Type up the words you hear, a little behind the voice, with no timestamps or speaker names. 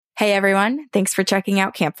Hey everyone, thanks for checking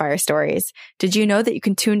out Campfire Stories. Did you know that you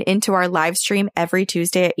can tune into our live stream every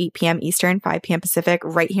Tuesday at 8 p.m. Eastern, 5 p.m. Pacific,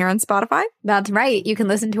 right here on Spotify? That's right. You can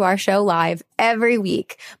listen to our show live every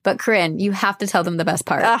week. But Corinne, you have to tell them the best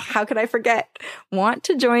part. How could I forget? Want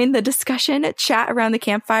to join the discussion, chat around the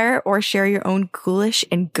campfire, or share your own ghoulish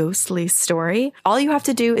and ghostly story? All you have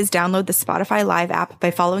to do is download the Spotify Live app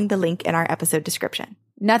by following the link in our episode description.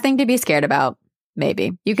 Nothing to be scared about.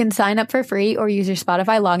 Maybe. You can sign up for free or use your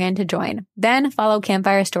Spotify login to join. Then follow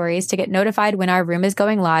Campfire Stories to get notified when our room is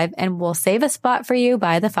going live, and we'll save a spot for you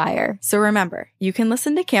by the fire. So remember, you can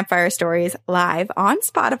listen to Campfire Stories live on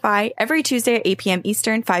Spotify every Tuesday at 8 p.m.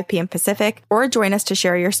 Eastern, 5 p.m. Pacific, or join us to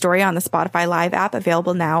share your story on the Spotify Live app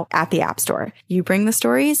available now at the App Store. You bring the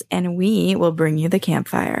stories, and we will bring you the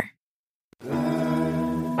campfire.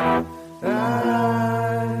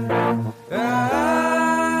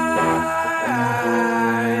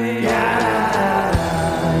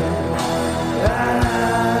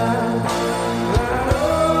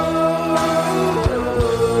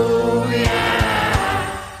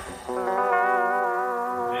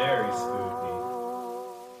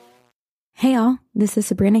 Hey y'all, this is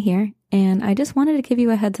Sabrina here, and I just wanted to give you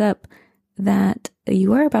a heads up that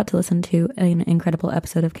you are about to listen to an incredible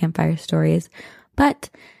episode of Campfire Stories, but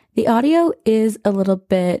the audio is a little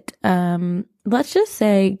bit, let's just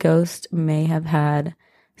say Ghost may have had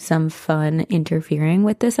some fun interfering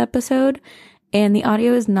with this episode, and the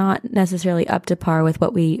audio is not necessarily up to par with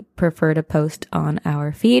what we prefer to post on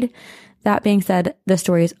our feed. That being said, the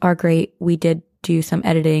stories are great. We did do some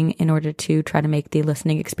editing in order to try to make the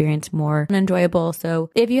listening experience more enjoyable. So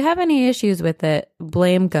if you have any issues with it,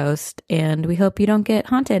 blame Ghost, and we hope you don't get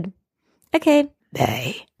haunted. Okay,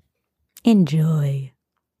 bye. Enjoy.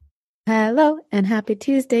 Hello and happy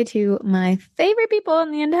Tuesday to my favorite people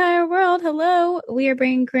in the entire world. Hello. We are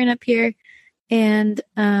bringing Corinne up here, and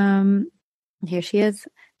here she is.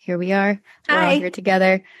 Here we are. We're all here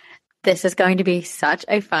together. This is going to be such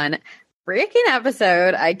a fun freaking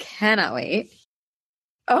episode. I cannot wait.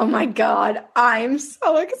 Oh my God, I'm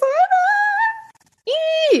so excited.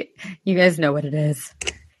 You guys know what it is.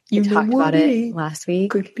 You talked about it last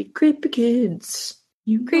week. Creepy kids.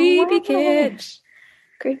 Creepy kids.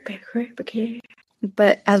 Creepy kids.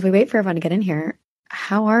 But as we wait for everyone to get in here,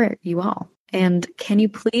 how are you all? And can you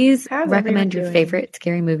please recommend your favorite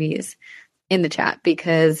scary movies in the chat?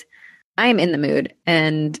 Because I am in the mood,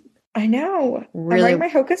 and I know. Really, I'm wearing my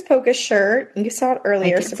Hocus Pocus shirt. You saw it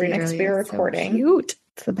earlier, Sabrina, because we were recording. So cute.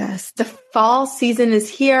 It's the best. The fall season is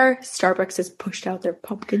here. Starbucks has pushed out their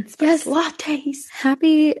pumpkin spice lattes.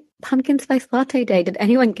 Happy pumpkin spice latte day. Did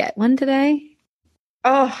anyone get one today?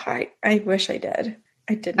 Oh, I wish I did.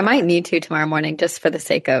 I did not. I might need to tomorrow morning just for the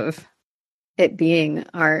sake of it being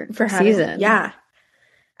our season. Yeah.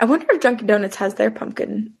 I wonder if Dunkin' Donuts has their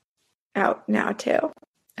pumpkin out now too.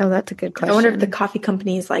 Oh, that's a good question. I wonder if the coffee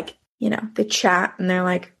companies, like, you know, they chat and they're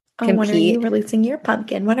like, oh, when are you releasing your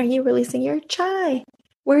pumpkin? When are you releasing your chai?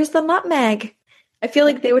 Where's the nutmeg? I feel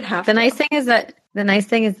like they would have The nice thing is that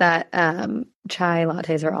chai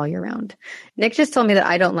lattes are all year round. Nick just told me that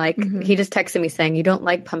I don't like, he just texted me saying, you don't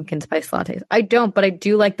like pumpkin spice lattes. I don't, but I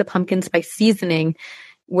do like the pumpkin spice seasoning,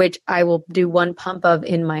 which I will do one pump of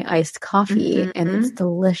in my iced coffee, and it's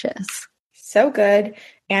delicious. So good.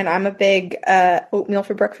 And I'm a big oatmeal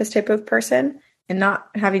for breakfast type of person, and not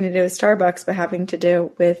having to do with Starbucks, but having to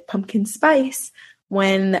do with pumpkin spice.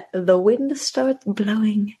 When the wind starts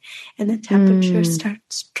blowing and the temperature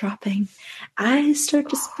starts dropping, I start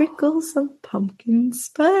to sprinkle some pumpkin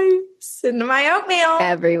spice into my oatmeal.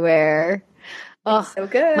 Everywhere. Oh, so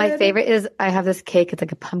good. My favorite is I have this cake. It's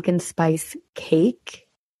like a pumpkin spice cake.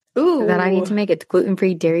 Ooh. That I need to make. It's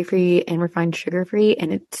gluten-free, dairy-free, and refined sugar-free.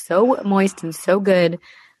 And it's so moist and so good.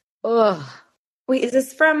 Ugh. Wait, is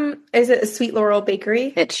it a Sweet Laurel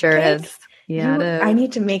Bakery? It sure cake? is. Yeah, it is. I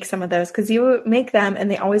need to make some of those because you make them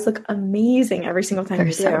and they always look amazing every single time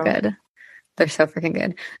you do. They're so good. They're so freaking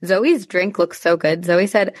good. Zoe's drink looks so good. Zoe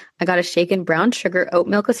said, I got a shaken brown sugar oat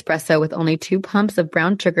milk espresso with only 2 pumps of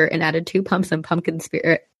brown sugar and added 2 pumps of pumpkin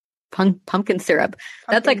syrup.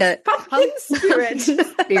 That's like a pumpkin spirit.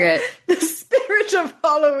 Spirit. The spirit of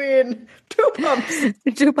Halloween. 2 pumps.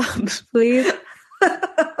 2 pumps, please.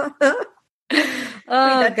 That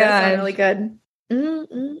does sound really good.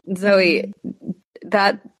 Zoe,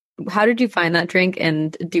 how did you find that drink,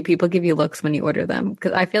 and do people give you looks when you order them?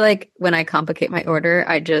 Because I feel like when I complicate my order,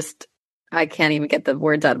 I can't even get the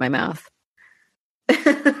words out of my mouth.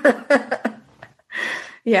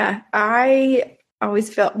 Yeah, I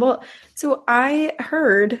always felt, so I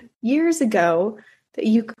heard years ago that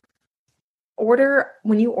you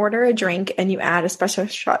when you order a drink and you add espresso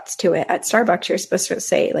shots to it at Starbucks, you're supposed to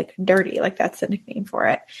say like dirty, like that's the nickname for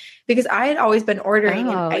it. Because I had always been ordering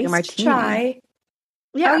an like a iced martini. chai.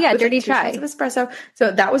 Yeah, oh yeah, with dirty like 2 chai. shots of espresso.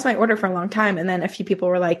 So that was my order for a long time. And then a few people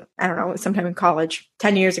were like, I don't know, sometime in college,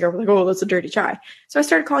 10 years ago, were like, oh, that's a dirty chai. So I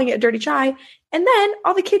started calling it a dirty chai. And then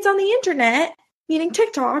all the kids on the internet, meaning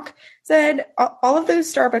TikTok, said all of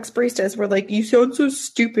those Starbucks baristas were like, you sound so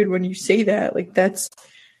stupid when you say that. Like that's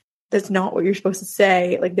not what you're supposed to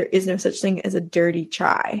say. Like there is no such thing as a dirty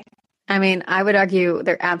chai. I mean, I would argue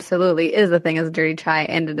there absolutely is a thing as a dirty chai,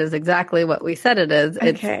 and it is exactly what we said it is.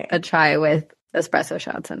 Okay. It's a chai with espresso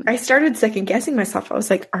shots in it. I started second guessing myself. I was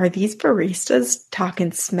like, are these baristas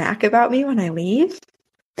talking smack about me when I leave?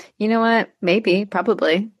 You know what? Maybe,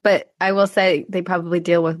 probably. But I will say they probably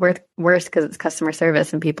deal with worse because it's customer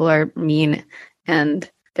service and people are mean and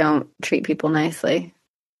don't treat people nicely.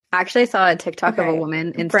 I actually saw a TikTok of a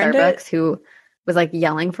woman in Starbucks who was like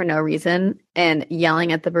yelling for no reason and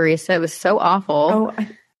yelling at the barista. It was so awful.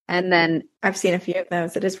 And then I've seen a few of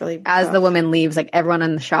those. It is really as the woman leaves, like everyone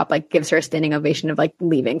in the shop like gives her a standing ovation of like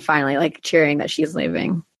leaving finally, like cheering that she's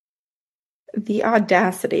leaving. The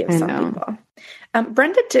audacity of some people.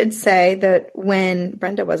 Brenda did say that when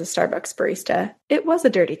Brenda was a Starbucks barista, it was a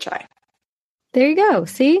dirty chai. There you go.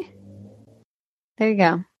 See? There you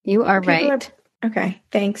go. You are right. Okay,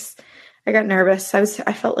 thanks. I got nervous. I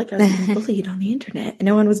felt like I was being bullied on the internet.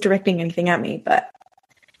 No one was directing anything at me, but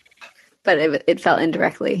it felt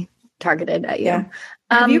indirectly targeted at you. Yeah.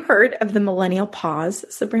 Have you heard of the millennial pause,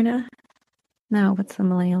 Sabrina? No, what's the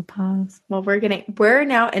millennial pause? Well, we're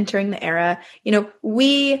now entering the era. You know,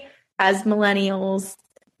 we as millennials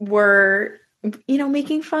were,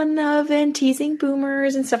 making fun of and teasing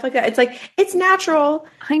boomers and stuff like that. It's like, it's natural.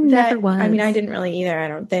 I never was. I mean, I didn't really either, I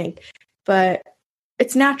don't think. But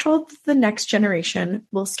it's natural that the next generation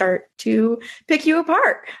will start to pick you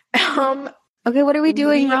apart. Okay, what are we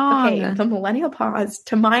doing wrong? Okay, the millennial pause,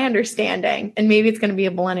 to my understanding, and maybe it's going to be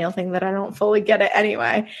a millennial thing that I don't fully get it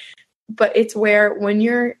anyway, but it's where when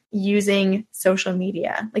you're using social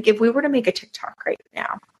media, like if we were to make a TikTok right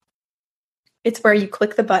now, it's where you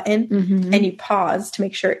click the button and you pause to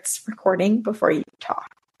make sure it's recording before you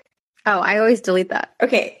talk. Oh, I always delete that.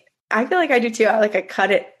 Okay, I feel like I do too. I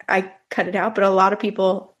cut it out, but a lot of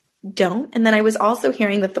people don't. And then I was also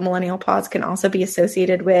hearing that the millennial pause can also be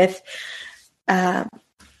associated with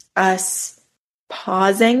us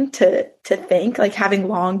pausing to think, like having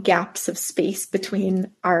long gaps of space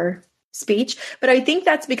between our speech. But I think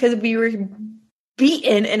that's because we were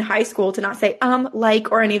beaten in high school to not say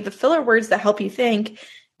like, or any of the filler words that help you think.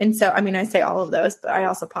 And so, I mean, I say all of those, but I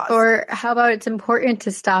also pause. Or how about it's important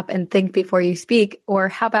to stop and think before you speak? Or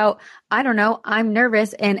how about, I don't know, I'm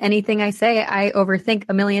nervous and anything I say, I overthink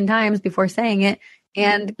a million times before saying it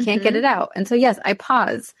and can't get it out. And so, yes, I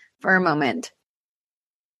pause for a moment.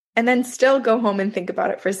 And then still go home and think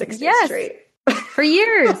about it for 6 days straight. For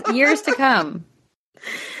years to come.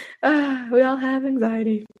 We all have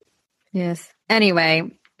anxiety. Yes.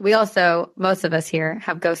 Anyway, we also, most of us here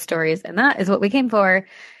have ghost stories, and that is what we came for.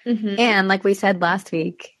 And like we said last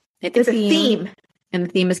week, it's a theme. And the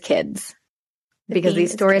theme is kids. Because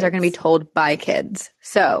these stories are going to be told by kids.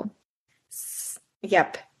 So.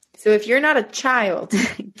 Yep. So if you're not a child,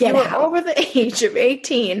 you are over the age of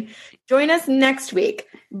 18, join us next week.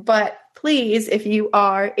 But please, if you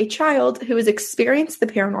are a child who has experienced the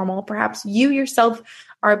paranormal, perhaps you yourself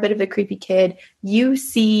are a bit of a creepy kid, you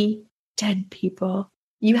see dead people,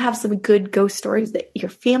 you have some good ghost stories that your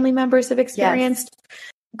family members have experienced,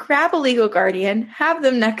 grab a legal guardian, have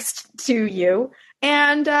them next to you,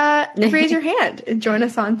 and raise your hand and join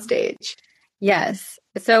us on stage. Yes.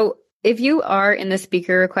 So if you are in the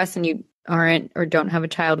speaker request and you aren't or don't have a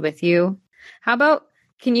child with you, how about,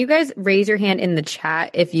 can you guys raise your hand in the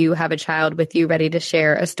chat if you have a child with you ready to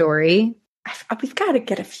share a story? We've got to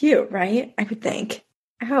get a few, right? I would think.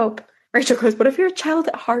 I hope. Rachel goes, what if you're a child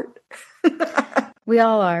at heart? We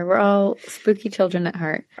all are. We're all spooky children at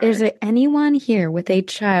heart. Is there anyone here with a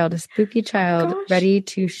spooky child, ready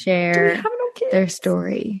to share their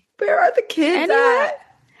story? Where are the kids at?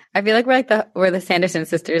 I feel like we're the Sanderson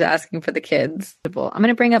sisters asking for the kids. I'm going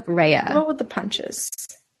to bring up Rhea. What with the punches?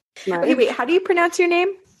 Nice. Okay, wait, how do you pronounce your name?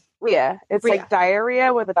 Rhea. It's Rhea. Like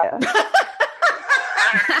diarrhea with a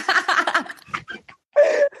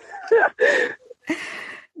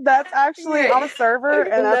That's actually on a server,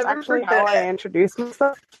 and that's actually how I introduce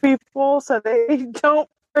myself to people so they don't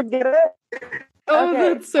forget it. Oh,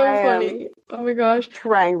 okay, that's so funny. Oh my gosh.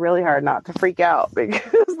 Trying really hard not to freak out because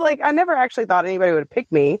I never actually thought anybody would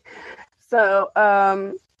pick me. So,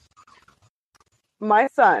 my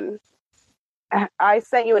son I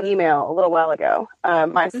sent you an email a little while ago.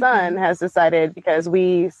 My son has decided, because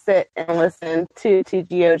we sit and listen to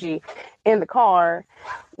TGOG in the car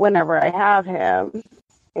whenever I have him,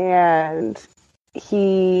 and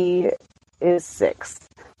he is 6.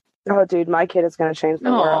 Oh, dude, my kid is going to change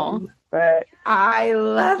the world. But I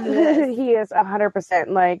love this. He is 100%.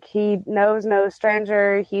 Like, he knows no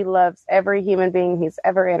stranger. He loves every human being he's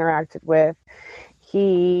ever interacted with.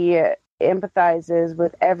 He empathizes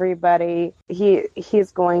with everybody.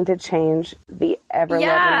 He's going to change the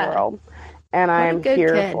ever-loving world. And I am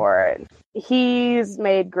here for it. He's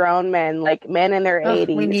made grown men, like men in their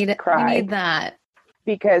 80s, cry. We need that.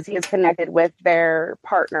 Because he is connected with their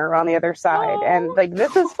partner on the other side. And like,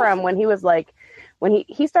 this is from when he was like, when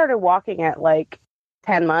he started walking at like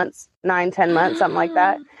 10 months, 9-10 months, something like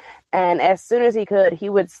that. And as soon as he could, he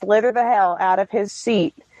would slither the hell out of his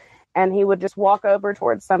seat and he would just walk over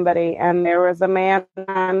towards somebody. And there was a man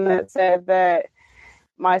that said that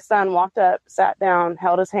my son walked up, sat down,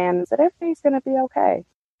 held his hand and said, everything's going to be okay.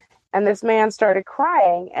 And this man started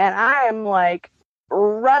crying, and I am like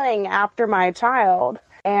running after my child.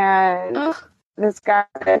 And this guy,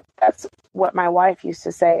 that's what my wife used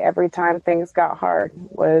to say every time things got hard,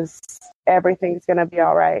 was everything's going to be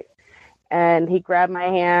all right. And he grabbed my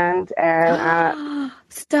hand and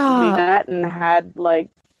we met and had like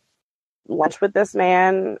lunch with this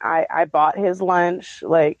man. I bought his lunch,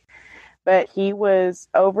 like, but he was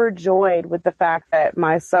overjoyed with the fact that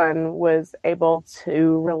my son was able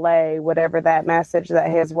to relay whatever that message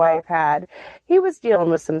that his wife had. He was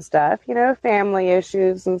dealing with some stuff, you know, family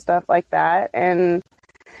issues and stuff like that. And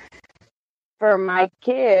for my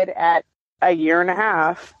kid at a year and a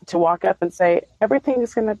half to walk up and say,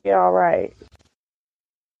 everything's going to be all right,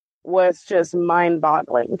 was just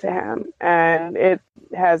mind-boggling to him. And it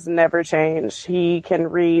has never changed. He can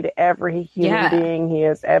read every human being he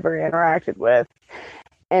has ever interacted with.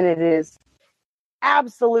 And it is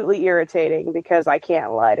absolutely irritating because I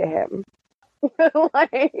can't lie to him.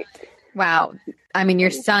 Wow. I mean,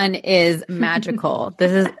 your son is magical.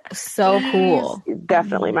 This is so cool.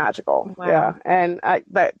 Definitely magical. Wow. Yeah. And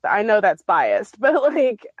I know that's biased, but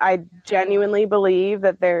like, I genuinely believe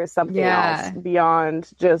that there is something else beyond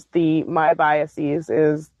just my biases,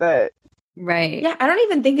 is that. Right. Yeah. I don't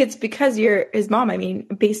even think it's because you're his mom. I mean,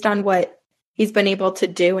 based on what he's been able to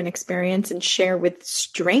do and experience and share with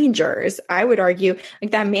strangers, I would argue,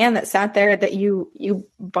 like, that man that sat there that you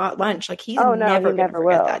bought lunch, like, he's never going to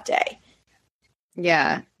forget that day.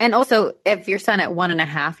 Yeah. And also, if your son at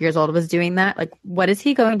 1.5 years old was doing that, like, what is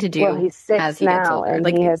he going to do? Well, he's 6 as he now, gets older? and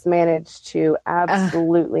like, he has managed to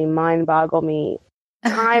absolutely mind boggle me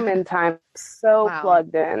time and time. So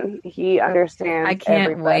plugged in. He understands I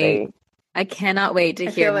can't everybody. wait. I cannot wait to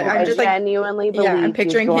hear more. I genuinely believe I'm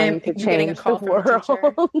picturing he's him going to getting a change call the from a teacher.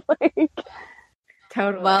 world. Like,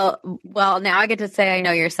 Totally. Well, now I get to say I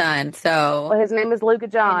know your son. So, well, his name is Luca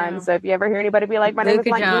John. So if you ever hear anybody be like, "My name is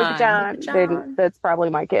Luca John," then that's probably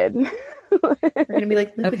my kid. We're gonna be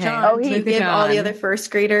like, Luca John. Oh, he give all the other first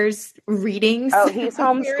graders readings. Oh, he's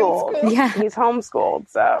homeschooled. Yeah, he's homeschooled,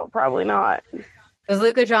 so probably not. Does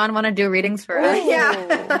Luca John want to do readings for us?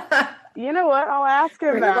 Yeah. You know what? I'll ask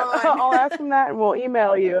him that. I'll ask him that, and we'll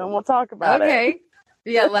email you, and we'll talk about it. Okay.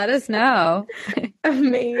 Yeah, let us know.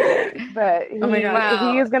 Amazing. But he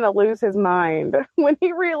is going to lose his mind when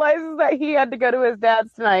he realizes that he had to go to his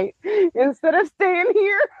dad's tonight instead of staying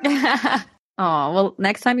here. Oh, well,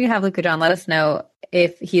 next time you have Luca John, let us know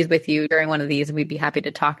if he's with you during one of these, and we'd be happy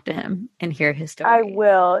to talk to him and hear his story. I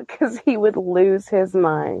will, because he would lose his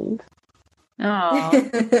mind. Oh,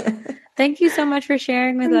 thank you so much for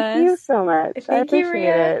sharing with us. Thank you so much. I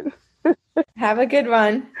appreciate it. Have a good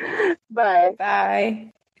one. Bye.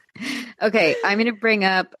 Bye. Okay, I'm going to bring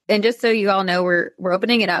up, and just so you all know, we're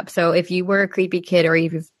opening it up. So if you were a creepy kid, or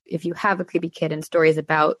if you have a creepy kid and stories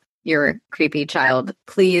about your creepy child,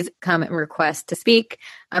 please come and request to speak.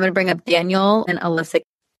 I'm going to bring up Daniel and Alyssa.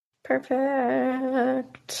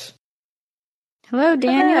 Perfect. Hello,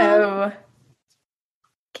 Daniel. Hello.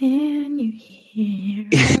 Can you hear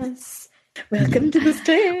us? Welcome to the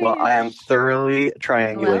stage. Well, I am thoroughly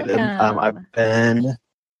triangulated.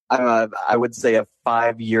 I would say a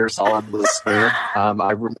 5-year solid listener.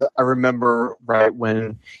 I remember right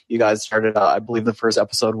when you guys started out. I believe the first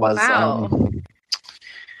episode was,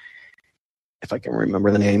 if I can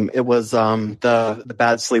remember the name, it was the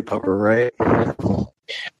bad sleepover, right?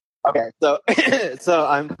 Okay, so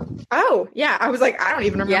I'm. Oh yeah, I was like, I don't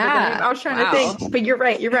even remember the name. I was trying to think, but you're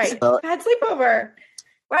right. So, bad sleepover.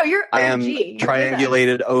 Wow, you're OG. I am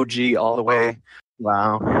triangulated OG all the way.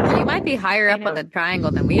 Wow. You might be higher up on the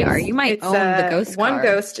triangle than we are. You might It's own the ghost one car.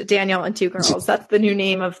 ghost, Daniel, and two girls. That's the new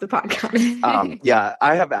name of the podcast. Yeah,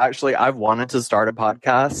 I've wanted to start a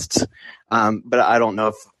podcast, but I don't know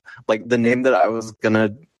if like the name that I was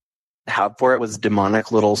gonna have for it was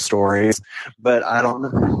Demonic Little Stories, but I don't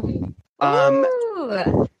know.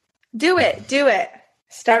 Ooh. Do it.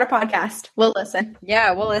 Start a podcast. We'll listen.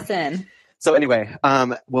 Yeah, we'll listen. So anyway,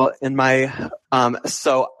 well, in my,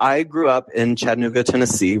 so I grew up in Chattanooga,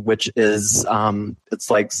 Tennessee, which is, it's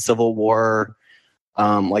like Civil War,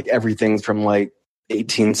 like everything's from like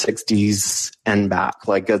 1860s and back.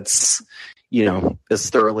 Like it's, it's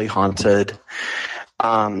thoroughly haunted.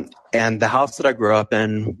 And the house that I grew up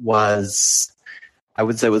in was, I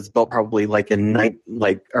would say, was built probably like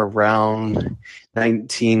around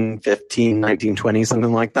 1915, 1920,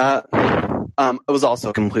 something like that. It was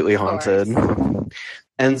also completely haunted.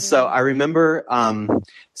 And so I remember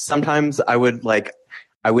sometimes I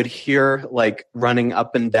would hear like running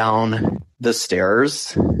up and down the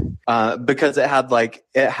stairs because it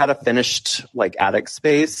had a finished like attic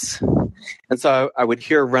space. And so I would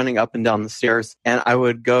hear running up and down the stairs, and I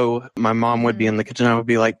would go, my mom would be in the kitchen. I would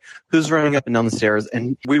be like, who's running up and down the stairs?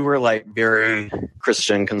 And we were like very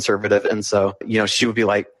Christian conservative. And so, she would be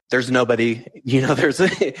like, there's nobody,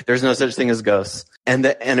 there's no such thing as ghosts. And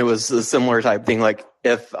it was a similar type thing. Like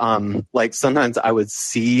if, like sometimes I would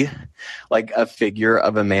see like a figure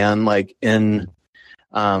of a man, like in,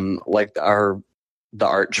 like the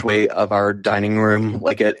archway of our dining room.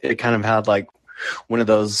 Like it kind of had like one of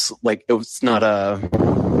those, like it was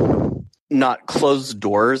not closed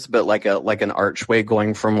doors, but like an archway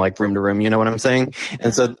going from like room to room. You know what I'm saying?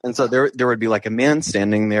 And so there would be like a man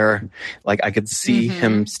standing there. Like I could see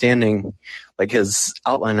him standing, like his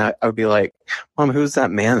outline. I would be like, Mom, who's that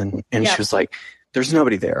man? And she was like, there's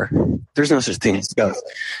nobody there. There's no such thing as ghosts.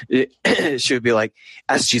 She would be like,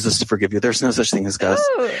 ask Jesus to forgive you. There's no such thing as ghosts.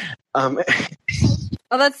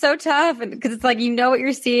 Oh, that's so tough because it's like what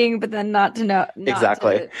you're seeing, but then not to know.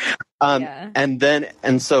 Exactly.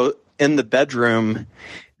 And so in the bedroom,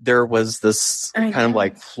 there was this kind of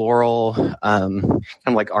like floral, kind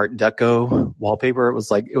of like Art Deco wallpaper. It was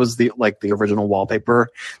the original wallpaper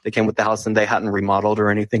that came with the house, and they hadn't remodeled or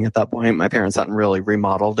anything at that point. My parents hadn't really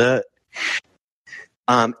remodeled it.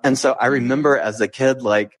 And so I remember as a kid,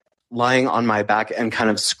 like lying on my back and kind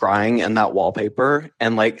of scrying in that wallpaper.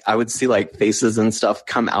 And like, I would see like faces and stuff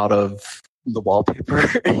come out of the wallpaper,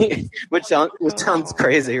 which sounds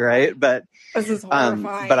crazy, right? But this is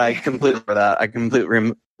horrifying. But I completely remember that. I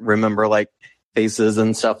completely remember like faces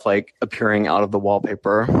and stuff like appearing out of the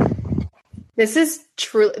wallpaper. This is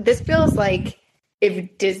true. This feels like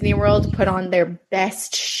if Disney World put on their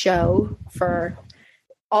best show for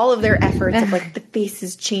all of their efforts of like the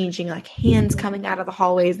faces changing, like hands coming out of the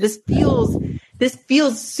hallways. This feels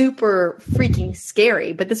super freaking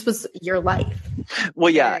scary, but this was your life. Well,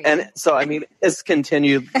 yeah. And so, I mean, it's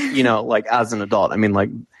continued, like as an adult, I mean, like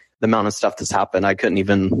the amount of stuff that's happened, I couldn't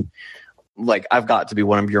even, like, I've got to be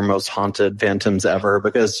one of your most haunted phantoms ever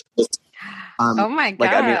because, oh my God.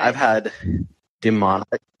 Like, I mean, I've had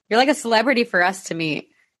demonic. You're like a celebrity for us to meet.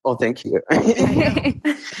 Oh, thank you.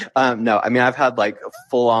 No, I mean, I've had like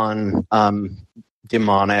full on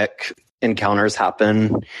demonic encounters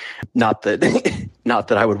happen. Not that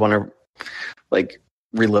I would want to like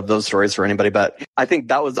relive those stories for anybody, but I think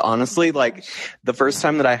that was honestly like the first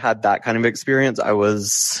time that I had that kind of experience. I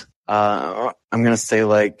was, I'm going to say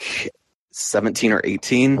like 17 or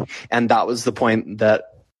 18. And that was the point that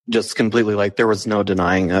just completely like there was no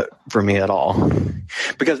denying it for me at all,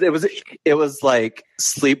 because it was like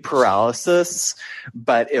sleep paralysis,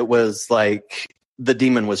 but it was like the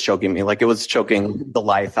demon was choking me, like it was choking the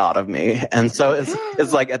life out of me. And so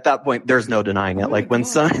it's like at that point there's no denying it. Like when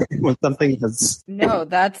something has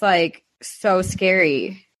that's like so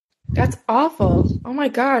scary. That's awful. Oh my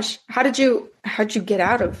gosh. How'd you get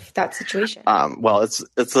out of that situation? Well, it's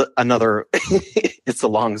another it's a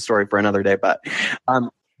long story for another day, but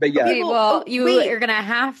yeah. Okay, well, you're going to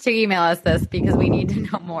have to email us this because we need to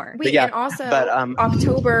know more. And also,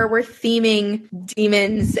 October, we're theming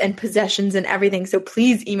demons and possessions and everything. So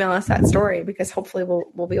please email us that story because hopefully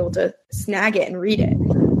we'll be able to snag it and read it.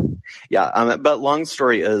 Yeah, but long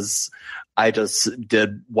story is, I just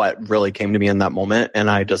did what really came to me in that moment, and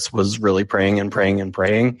I just was really praying and praying and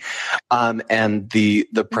praying, and the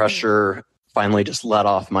pressure finally just let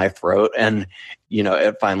off my throat, and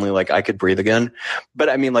it finally, like, I could breathe again. But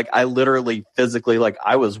I mean, like, I literally physically, like,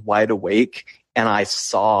 I was wide awake and I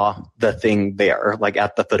saw the thing there, like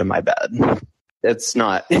at the foot of my bed. it's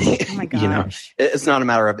not, Oh my gosh. you know, it's not a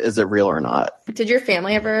matter of is it real or not. Did your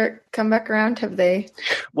family ever come back around? Have they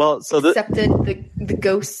Well, accepted the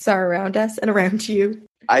ghosts are around us and around you?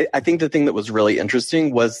 I think the thing that was really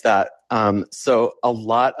interesting was that, so a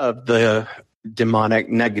lot of the demonic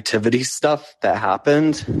negativity stuff that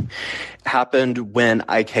happened when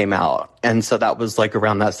I came out. And so that was like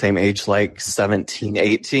around that same age, like 17,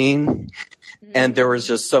 18. And there was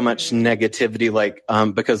just so much negativity, like,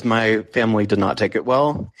 because my family did not take it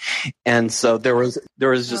well. And so there was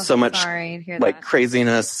just so much like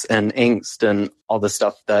craziness and angst and all the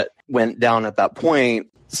stuff that went down at that point.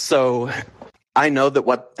 So I know that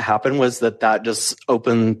what happened was that just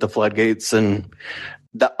opened the floodgates, and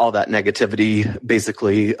that all that negativity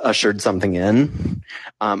basically ushered something in.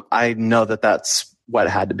 I know that that's what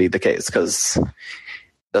had to be the case, because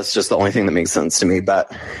that's just the only thing that makes sense to me. But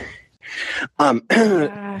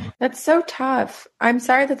that's so tough. I'm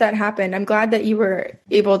sorry that happened. I'm glad that you were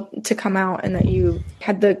able to come out and that you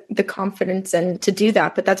had the confidence and to do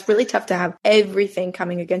that. But that's really tough to have everything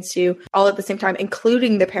coming against you all at the same time,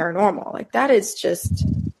 including the paranormal. Like, that is just...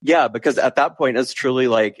 Yeah, because at that point, it's truly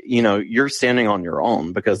like, you know, you're standing on your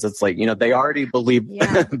own, because it's like, you know, they already believe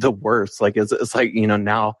the worst. Like, it's like, you know,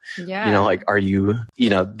 now, you know, like, are you, you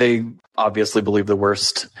know, they obviously believe the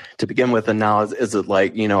worst to begin with. And now is it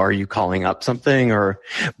like, you know, are you calling up something,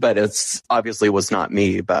 but it's obviously was not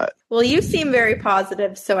me, but. Well, you seem very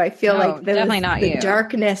positive. So I feel like definitely not the you.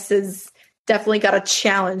 Darkness is definitely got a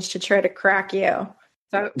challenge to try to crack you.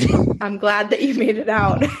 So I'm glad that you made it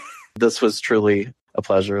out. This was truly a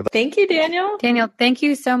pleasure. Thank you, Daniel. Daniel, thank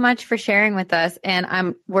you so much for sharing with us.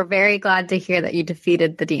 And we're very glad to hear that you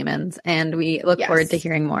defeated the demons, and we look forward to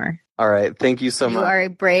hearing more. All right. Thank you so much. You are a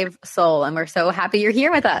brave soul, and we're so happy you're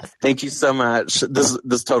here with us. Thank you so much.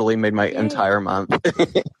 This totally made my entire month.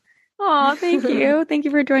 Oh, thank you. Thank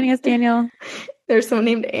you for joining us, Daniel. There's someone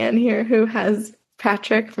named Anne here who has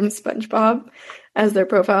Patrick from SpongeBob as their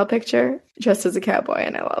profile picture, just as a cowboy,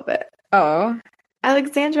 and I love it. Oh.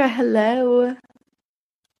 Alexandra, hello.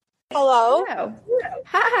 Hello.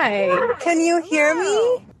 Hi. Can you hear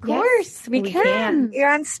me? Of course, we can. You're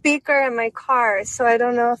on speaker in my car, so I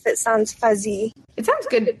don't know if it sounds fuzzy. It sounds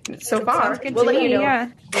good so far. Sounds good we'll to let me, you know. Yeah.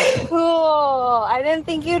 Cool. I didn't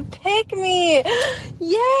think you'd pick me.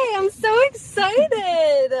 Yay, I'm so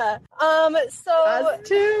excited. So Us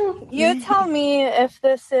too. you tell me if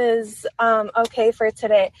this is okay for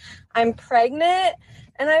today. I'm pregnant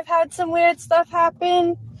and I've had some weird stuff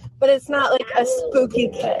happen, but it's not like a spooky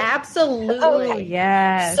kid. Absolutely. Okay.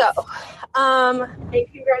 Yes. So, and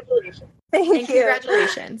congratulations. Thank you.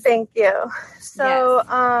 Congratulations. Thank you. So,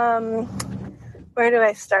 where do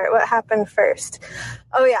I start? What happened first?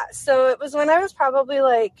 Oh yeah. So it was when I was probably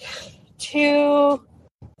like 2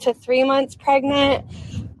 to 3 months pregnant.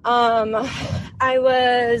 I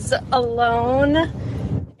was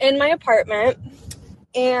alone in my apartment.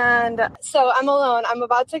 And so I'm alone. I'm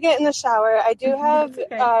about to get in the shower. I do have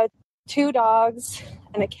 2 dogs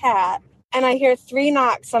and a cat. And I hear 3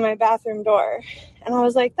 knocks on my bathroom door. And I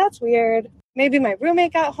was like, that's weird. Maybe my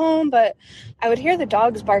roommate got home, but I would hear the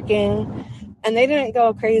dogs barking. And they didn't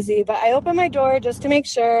go crazy. But I opened my door just to make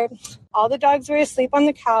sure. All the dogs were asleep on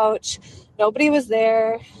the couch. Nobody was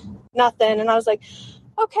there. Nothing. And I was like,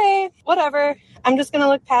 okay, whatever. I'm just going to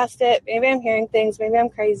look past it. Maybe I'm hearing things. Maybe I'm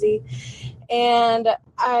crazy. And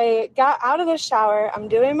I got out of the shower. I'm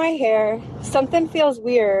doing my hair. Something feels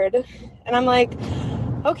weird. And I'm like,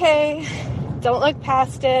 okay, don't look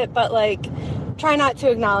past it, but like, try not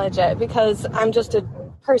to acknowledge it, because I'm just a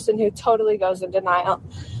person who totally goes in denial.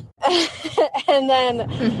 And then,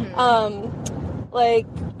 like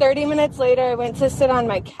 30 minutes later, I went to sit on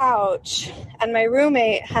my couch, and my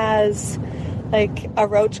roommate has like a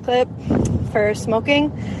roach clip for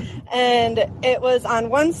smoking. And it was on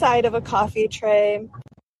one side of a coffee tray.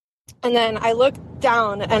 And then I looked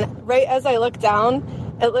down, and right as I looked down,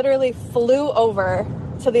 it literally flew over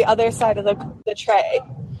to the other side of the tray.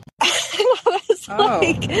 And I was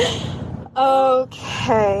like,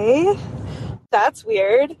 okay, that's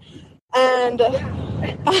weird. And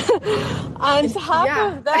on top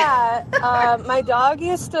of that, my dog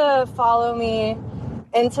used to follow me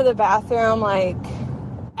into the bathroom like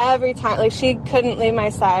every time. Like, she couldn't leave my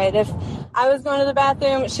side. If I was going to the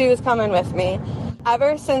bathroom, she was coming with me.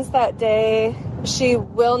 Ever since that day, she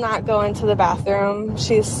will not go into the bathroom.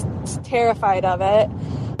 She's terrified of it.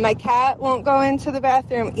 My cat won't go into the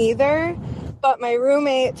bathroom either, but my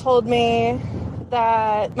roommate told me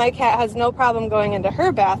that my cat has no problem going into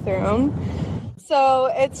her bathroom.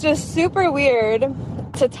 So it's just super weird.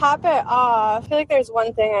 To top it off, I feel like there's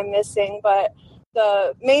one thing I'm missing, but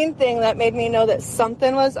the main thing that made me know that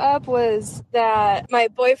something was up was that my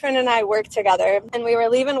boyfriend and I worked together, and we were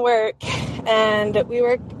leaving work, and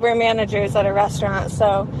we're managers at a restaurant,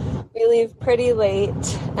 so we leave pretty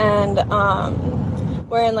late, and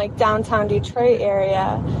we're in like downtown Detroit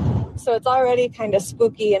area, so it's already kind of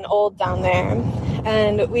spooky and old down there.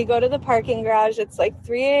 And we go to the parking garage. It's like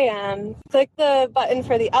 3 a.m. Click the button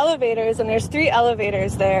for the elevators, and there's 3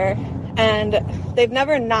 elevators there, and they've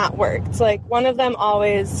never not worked. Like, one of them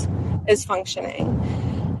always is functioning.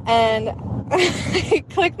 And I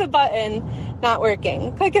click the button, not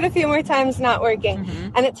working. Click it a few more times, not working. Mm-hmm.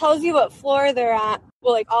 And it tells you what floor they're at.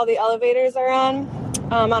 Well, like all the elevators are on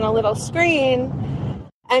a little screen.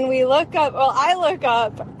 And we look up, I look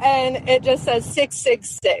up, and it just says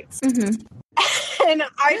 666. Mm-hmm. And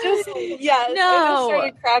I just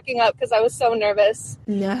started cracking up because I was so nervous.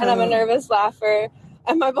 No. And I'm a nervous laugher.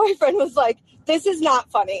 And my boyfriend was like, this is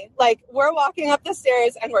not funny. Like, we're walking up the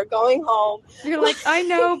stairs and we're going home. You're like, I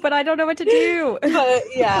know, but I don't know what to do. But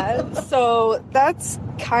yeah, so that's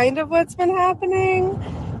kind of what's been happening.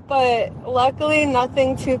 But luckily,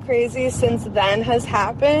 nothing too crazy since then has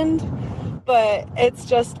happened. But it's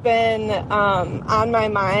just been on my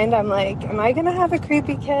mind. I'm like, am I going to have a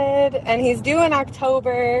creepy kid? And he's due in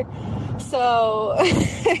October. So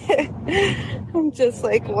I'm just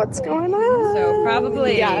like, what's going on? So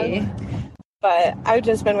probably. Yeah. But I've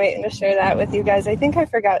just been waiting to share that with you guys. I think I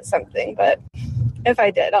forgot something, but if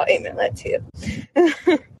I did, I'll email it to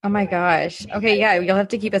you. Oh my gosh. Okay, yeah, you'll have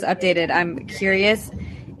to keep us updated. I'm curious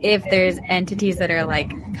if there's entities that are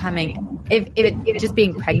like coming, if it just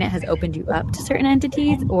being pregnant has opened you up to certain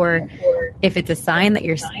entities, or if it's a sign that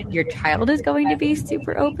your child is going to be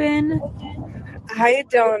super open. I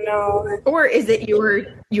don't know. Or is it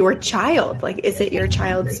your child? Like, is it your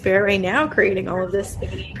child's spirit right now creating all of this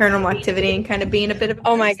paranormal activity and kind of being a bit of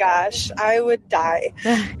oh my gosh, I would die.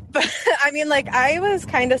 But I mean, like, I was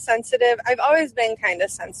kind of sensitive. I've always been kind of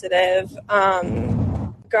sensitive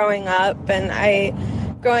growing up, and I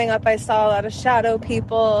saw a lot of shadow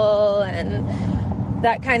people and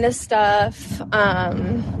that kind of stuff.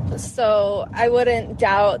 So I wouldn't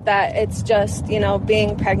doubt that it's just,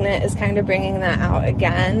 being pregnant is kind of bringing that out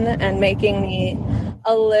again and making me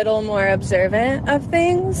a little more observant of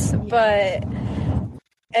things. But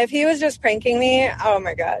if he was just pranking me, oh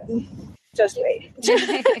my God, just wait.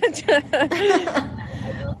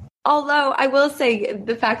 Although I will say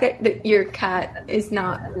the fact that your cat is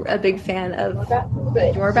not a big fan of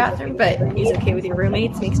your bathroom, but he's okay with your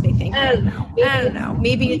roommates, makes me think. I don't know.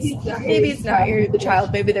 Maybe it's not your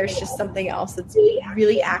child. Maybe there's just something else that's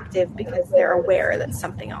really active because they're aware that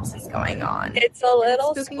something else is going on. It's a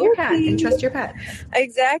little spooky. Your cat and trust your pet.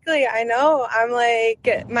 Exactly. I know. I'm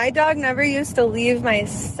like, my dog never used to leave my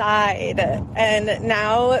side, and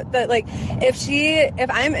now that, like,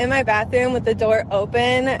 if I'm in my bathroom with the door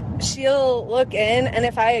open, she'll look in, and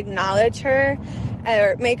if I acknowledge her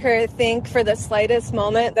or make her think for the slightest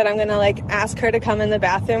moment that I'm gonna like ask her to come in the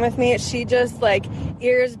bathroom with me, she just like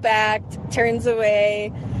ears back, turns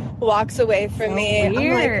away, walks away from me.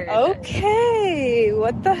 Weird. I'm like, okay,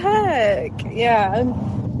 what the heck? Yeah.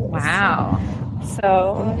 Wow.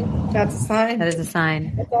 So that's a sign. That is a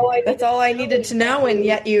sign. That's all I needed to know, and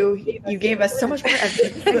yet you gave us so much more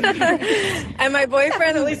evidence. And my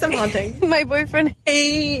boyfriend, at least I'm haunting. My boyfriend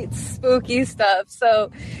hates spooky stuff,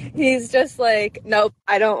 so he's just like, nope,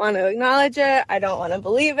 I don't want to acknowledge it. I don't want to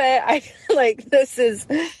believe it. I like, this is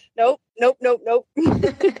nope.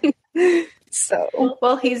 So,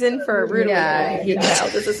 well, he's in for a rude awakening. Your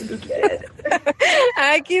child is a spooky kid.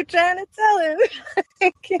 I keep trying to tell him.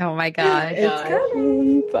 Oh my gosh. It's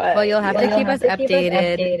coming. But well, you'll have to keep us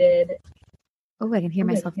updated. Oh, I can hear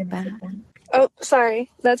myself in the back. Oh,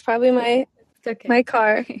 sorry. That's probably my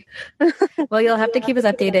car. Well, you'll have to keep us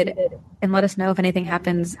updated and let us know if anything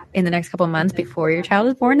happens in the next couple of months before your child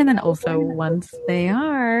is born, and then also once they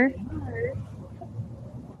are.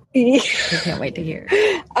 I can't wait to hear.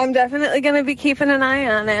 I'm definitely going to be keeping an eye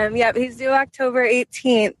on him. Yep, he's due October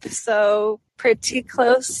 18th, so pretty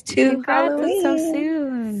close to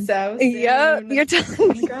Halloween. So soon. Yep, you're telling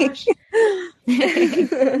me. Gosh.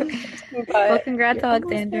 Well, congrats,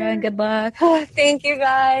 Alexandra, and good luck. Thank you,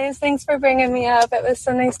 guys. Thanks for bringing me up. It was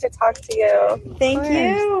so nice to talk to you. Thank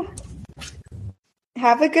you.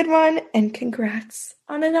 Have a good one, and congrats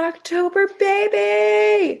on an October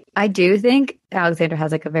baby. I do think Alexandra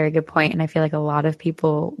has like a very good point, and I feel like a lot of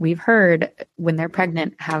people we've heard when they're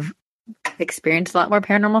pregnant have experienced a lot more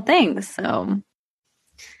paranormal things. So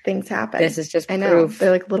things happen. This is just I know. proof. They're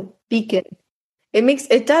like a little beacon. It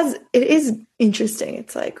is interesting.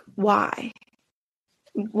 It's like, why?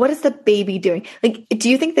 what is the baby doing? Like, do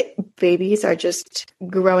you think that babies are just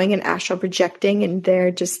growing and astral projecting and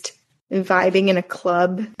they're just vibing in a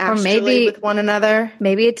club astrally with one another?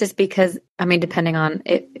 Maybe it's just because, I mean, depending on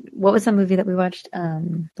it. What was the movie that we watched?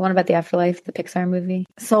 The one about the afterlife, the Pixar movie?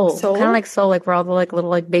 Soul. Kind of like Soul, like where all the like little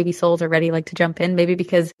like baby souls are ready like to jump in. Maybe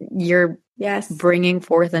because you're bringing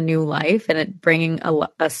forth a new life and it bringing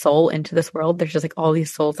a soul into this world. There's just like all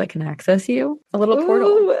these souls that can access you. A little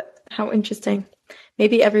portal. How interesting.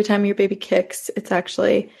 Maybe every time your baby kicks, it's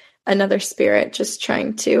actually another spirit just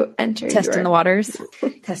trying to enter. Testing the waters.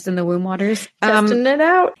 Testing the womb waters. Testing it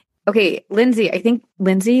out. Okay, Lindsay. I think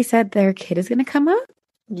Lindsay said their kid is going to come up.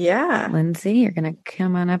 Yeah. Lindsay, you're going to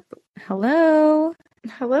come on up. Hello.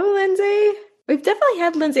 Hello, Lindsay. We've definitely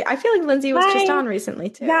had Lindsay. I feel like Lindsay was just on recently,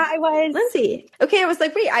 too. Yeah, I was. Lindsay. Okay, I was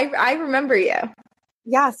like, wait, I remember you.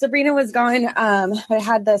 Yeah, Sabrina was gone. I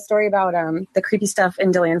had the story about the creepy stuff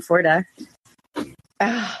in DeLand, Florida.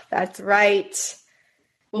 Oh, that's right.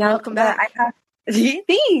 Well, welcome back.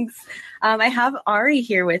 Thanks. I have Ari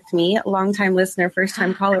here with me, longtime listener, first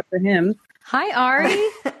time caller for him. Hi, Ari.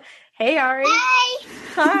 Hey, Ari. Hi.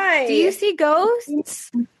 Hi. Do you see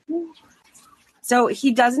ghosts? So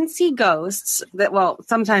he doesn't see ghosts. Well,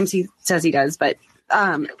 sometimes he says he does, but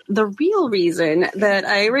the real reason that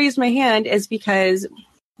I raised my hand is because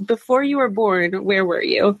before you were born, where were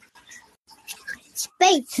you?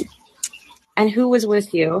 Space. And who was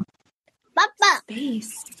with you? Papa.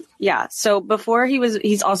 Space. Yeah. So before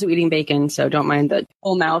he's also eating bacon, so don't mind the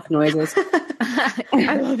whole mouth noises.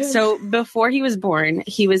 I love it. So before he was born,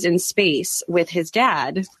 he was in space with his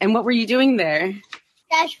dad. And what were you doing there?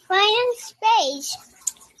 That's flying in space.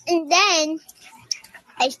 And then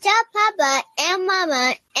I saw Papa and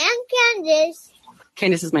Mama and Candace.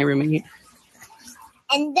 Candace is my roommate.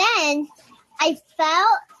 And then I fell,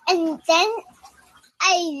 and then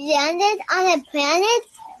I landed on a planet,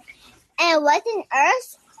 and it wasn't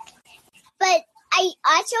Earth, but I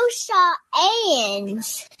also saw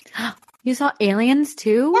aliens. You saw aliens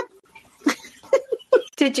too?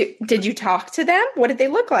 Did you talk to them? What did they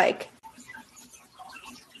look like?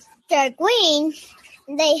 They're green.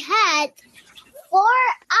 They had 4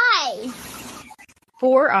 eyes.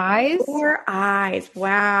 4 eyes? 4 eyes.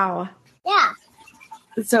 Wow. Yeah.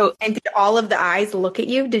 So, And did all of the eyes look at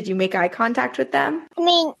you? Did you make eye contact with them? I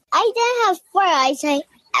mean, I didn't have 4 eyes. I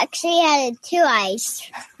actually had 2 eyes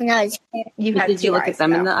when I was here. You had did you look at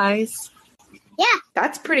them in the eyes? Yeah,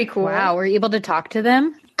 That's pretty cool. Wow. Were you able to talk to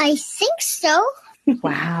them? I think so.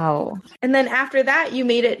 Wow. And then after that, you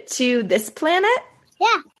made it to this planet?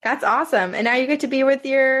 Yeah. That's awesome. And now you get to be with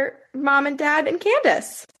your mom and dad and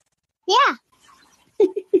Candace. Yeah.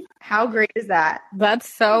 How great is that?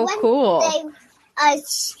 That's so One cool. day,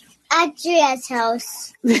 at Julia's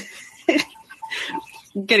house.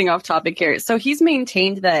 Getting off topic here. So he's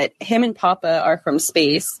maintained that him and Papa are from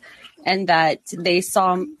space and that they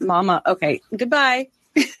saw Mama. Okay, goodbye.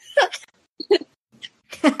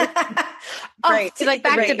 Right. So like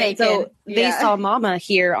back to bacon. So they saw Mama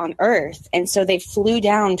here on Earth, and so they flew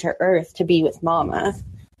down to Earth to be with Mama.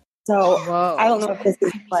 So Whoa. I don't know if this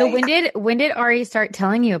is like, So when did Ari start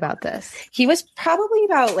telling you about this? he was probably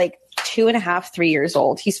about like 2.5, 3 years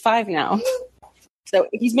old. He's 5 now. So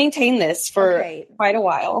he's maintained this for quite a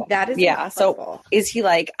while. That is So incredible. is he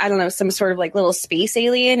like, I don't know, some sort of like little space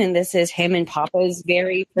alien, and this is him and Papa's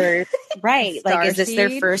very first right? Like, is this their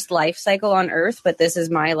Starseed? first life cycle on Earth? But this is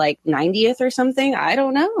my like 90th or something. I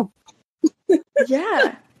don't know.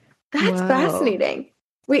 Yeah. That's Whoa. fascinating.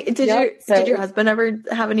 Wait, did your husband ever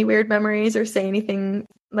have any weird memories or say anything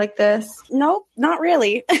like this? Nope, not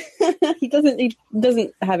really. He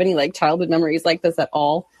doesn't have any like childhood memories like this at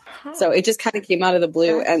all. So it just kind of came out of the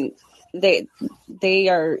blue, and they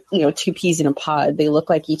are, 2 peas in a pod. They look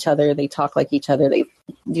like each other. They talk like each other. They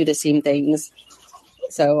do the same things.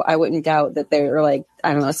 So I wouldn't doubt that they're like,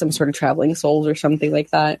 I don't know, some sort of traveling souls or something like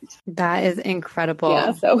that. That is incredible.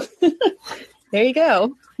 Yeah. So there you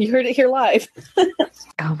go. You heard it here live.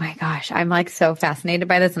 Oh my gosh. I'm like so fascinated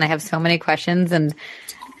by this, and I have so many questions. And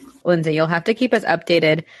Lindsay, you'll have to keep us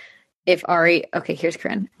updated if Ari, okay, here's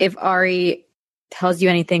Corinne. If Ari tells you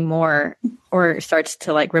anything more or starts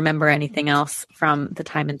to like remember anything else from the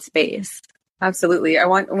time and space. Absolutely.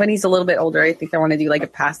 When he's a little bit older, I think I want to do like a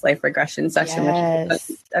past life regression session.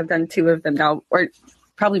 Yes. I've done 2 of them now, or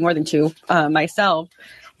probably more than 2 myself,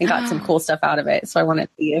 and got some cool stuff out of it. So I want to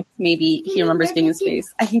see if maybe he remembers being in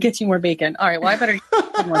space. I can get you more bacon. All right. Well, I better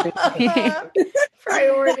get more bacon.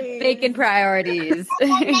 Priorities. Bacon priorities.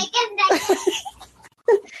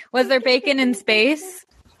 Was there bacon in space?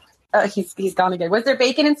 He's gone again. Was there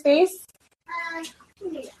bacon in space?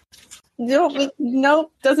 Nope.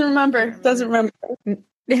 Doesn't remember.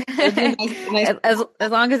 Nice.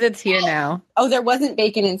 As long as it's here now. Oh, there wasn't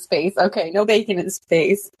bacon in space. Okay, no bacon in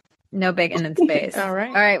space. No bacon in space. All right.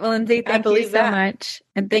 All right. Well, Lindsay, thank you so much.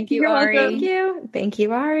 And thank you, You're Ari. welcome. Thank you. Thank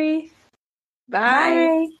you, Ari. Bye.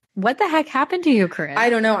 Bye. What the heck happened to you, Corinne? I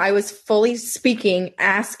don't know. I was fully speaking,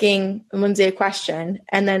 asking Lindsay a question,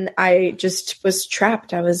 and then I just was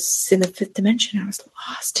trapped. I was in the fifth dimension. I was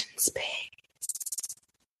lost in space.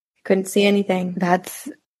 Couldn't see anything. That's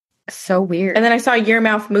so weird. And then I saw your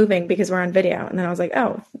mouth moving because we're on video. And then I was like,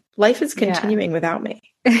 oh, life is continuing without me.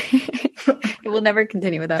 It will never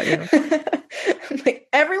continue without you. Like,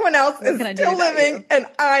 everyone else is still living and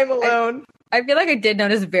I'm alone. I feel like I did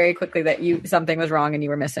notice very quickly that something was wrong and you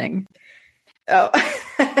were missing. Oh,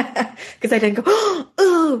 because I didn't go,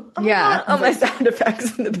 oh, yeah, on my sound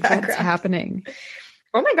effects in the background. What's happening?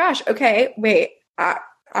 Oh my gosh. Okay. Wait.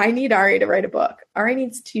 I need Ari to write a book. Ari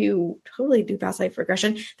needs to totally do past life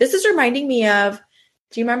regression. This is reminding me of,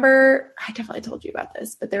 do you remember? I definitely told you about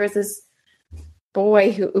this, but there was this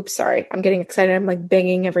boy who, oops, sorry, I'm getting excited. I'm like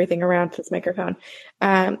banging everything around this microphone.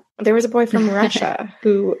 There was a boy from Russia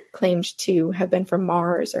who claimed to have been from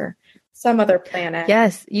Mars or some other planet.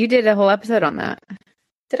 Yes, you did a whole episode on that.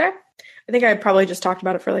 Did I? I think I probably just talked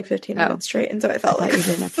about it for like 15 minutes straight. And so I felt like you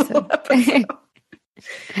did an episode.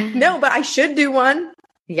 No, but I should do one.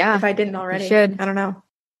 Yeah. If I didn't already. You should. I don't know.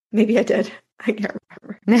 Maybe I did. I can't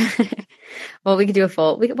remember. Well, we could do a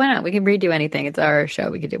full. Why not? We can redo anything. It's our show.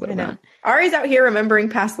 We could do what we want. Ari's out here remembering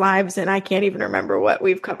past lives, and I can't even remember what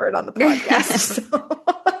we've covered on the podcast.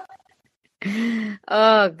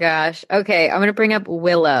 Oh gosh. Okay, I'm gonna bring up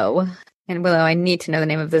Willow. And Willow, I need to know the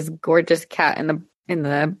name of this gorgeous cat in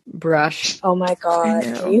the brush. Oh my god!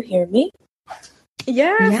 Can you hear me?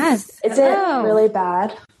 Yes. Is it really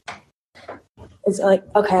bad? Is it like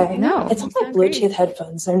okay? No, it's on my Bluetooth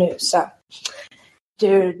headphones. They're new, so.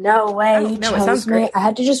 Dude, no way. Oh, no, it sounds great. I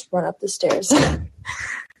had to just run up the stairs.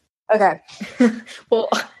 Okay. Well,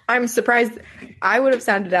 I'm surprised. I would have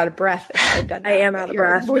sounded out of breath if I'd done that. I am out of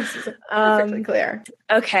breath. Your voice is perfectly clear.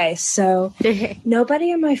 Okay, so nobody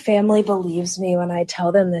in my family believes me when I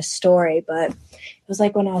tell them this story, but it was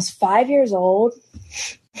like when I was 5 years old,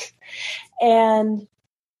 and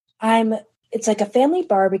it's like a family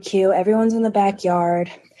barbecue. Everyone's in the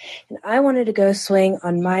backyard, and I wanted to go swing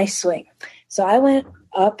on my swing. So I went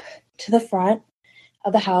up to the front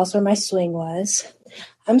of the house where my swing was.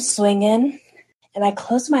 I'm swinging, and I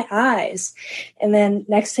close my eyes. And then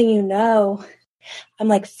next thing you know, I'm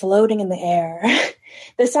like floating in the air.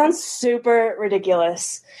 This sounds super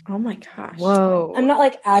ridiculous. Oh my gosh. Whoa. I'm not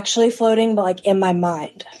like actually floating, but like in my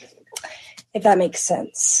mind, if that makes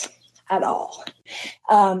sense at all.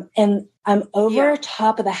 And I'm over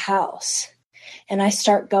top of the house. And I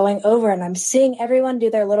start going over and I'm seeing everyone do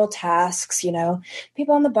their little tasks,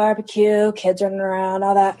 people on the barbecue, kids running around,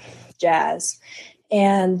 all that jazz.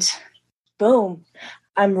 And boom,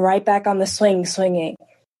 I'm right back on the swinging.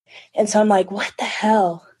 And so I'm like, what the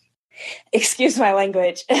hell? Excuse my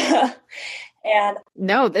language. And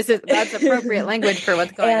no, that's appropriate language for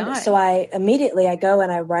what's going on. So I go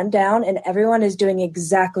and I run down and everyone is doing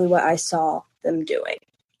exactly what I saw them doing.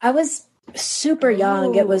 I was super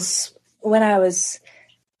young. It was when I was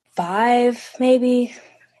 5, maybe.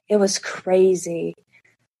 It was crazy.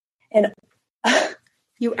 And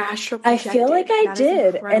you astral I feel like I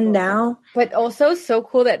did. And now. But also so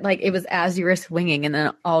cool that like it was as you were swinging and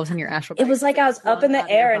then all of a sudden your astral. It was like I was up in the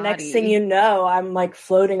air and next thing you know, I'm like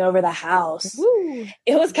floating over the house. Woo.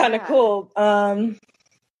 It was kind of cool.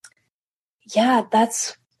 Yeah,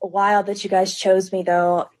 that's wild that you guys chose me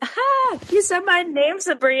though. Aha! You said my name,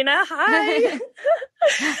 Sabrina. Hi.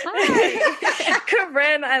 Hi.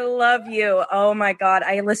 Corinne, I love you. Oh my God.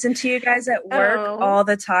 I listen to you guys at work all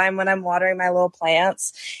the time when I'm watering my little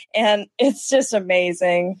plants. And it's just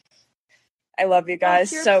amazing. I love you guys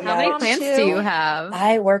so much. How many plants do you have?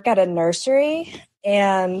 I work at a nursery.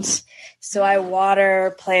 And so I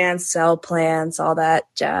water plants, sell plants, all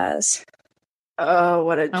that jazz. Oh,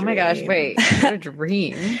 what a dream. Oh my gosh, wait. What a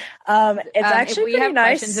dream. It's actually if we have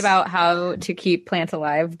nice. questions about how to keep plants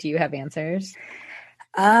alive, do you have answers?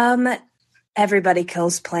 Everybody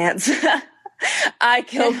kills plants. I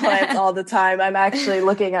kill plants all the time. I'm actually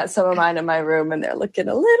looking at some of mine in my room and they're looking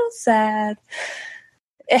a little sad.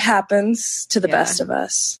 It happens to the best of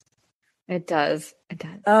us. It does. It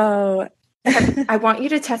does. Oh, I want you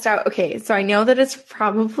to test out. Okay, so I know that it's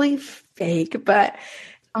probably fake, but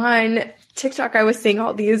on TikTok, I was seeing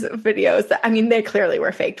all these videos that, I mean, they clearly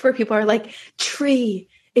were faked, where people are like, tree,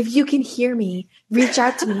 if you can hear me, reach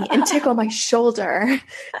out to me and tickle my shoulder.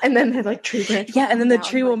 And then the like tree branch. Yeah, and then the down,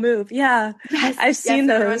 tree will move. Yeah. Yes, I've seen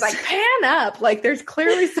those. Everyone's like, pan up. Like there's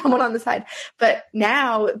clearly someone on the side. But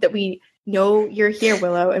now that we know you're here,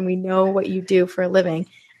 Willow, and we know what you do for a living,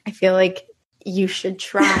 I feel like you should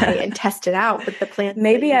try and test it out with the plants.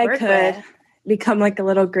 Maybe I could become like a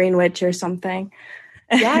little green witch or something.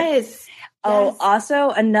 Yes. Oh,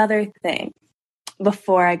 also another thing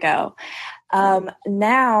before I go.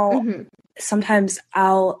 Now, sometimes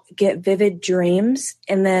I'll get vivid dreams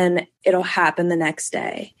and then it'll happen the next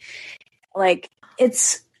day. Like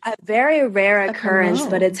it's a very rare occurrence,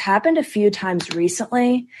 but it's happened a few times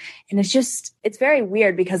recently. And it's very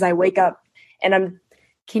weird because I wake up and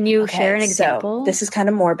Can you share an example? So this is kind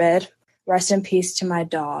of morbid. Rest in peace to my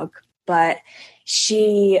dog. But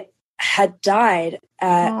she had died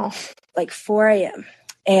at like 4 a.m.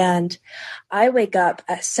 And I wake up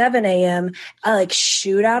at 7 a.m. I like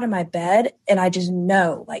shoot out of my bed and I just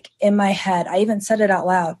know, like in my head, I even said it out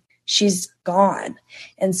loud, she's gone.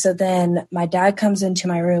 And so then my dad comes into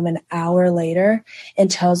my room an hour later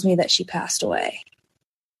and tells me that she passed away.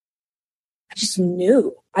 I just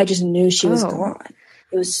knew she was gone.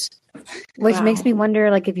 It was, which makes me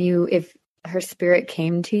wonder, like, if her spirit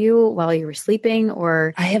came to you while you were sleeping,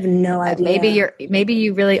 or I have no idea. Maybe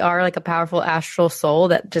you really are like a powerful astral soul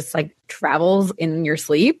that just like travels in your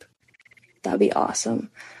sleep. That'd be awesome.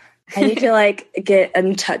 I need to like get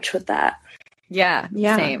in touch with that. Yeah.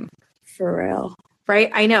 Same. For real. Right?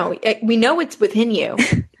 I know. We know it's within you.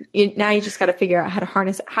 Now you just got to figure out how to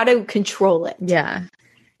harness it, how to control it. Yeah.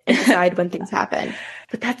 And decide when things happen.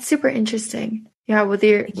 But that's super interesting. Yeah, with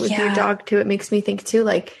your dog too, it makes me think too,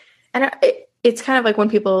 like, and it's kind of like when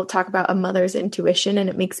people talk about a mother's intuition, and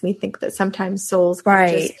it makes me think that sometimes souls can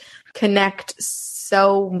just connect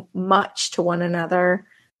so much to one another,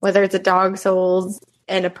 whether it's a dog soul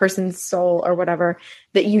and a person's soul or whatever,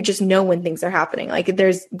 that you just know when things are happening. Like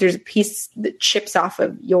there's a piece that chips off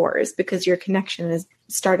of yours because your connection is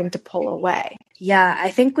starting to pull away. Yeah,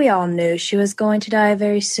 I think we all knew she was going to die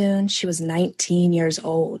very soon. She was 19 years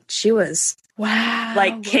old. She was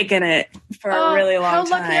like kicking it for a really long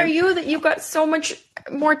time. How lucky are you that you've got so much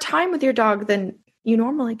more time with your dog than you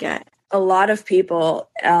normally get? A lot of people,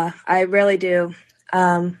 I really do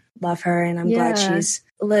love her, and I'm glad she's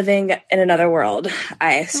living in another world,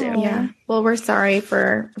 I assume. Yeah. Well, we're sorry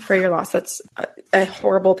for your loss. That's a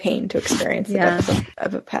horrible pain to experience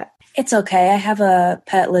of a pet. It's okay. I have a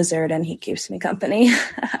pet lizard, and he keeps me company.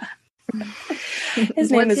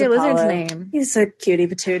 His name is your Apollo. lizard's name? He's a cutie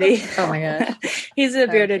patootie. Oh my gosh. He's a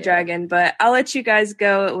bearded dragon, but I'll let you guys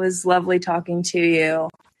go. It was lovely talking to you.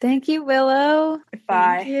 Thank you, Willow.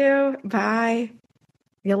 Bye. Thank you. Bye.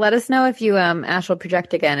 You'll let us know if you astral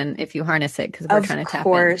project again and if you harness it, because we're trying to tap into. Of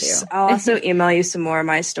course. I'll also email you some more of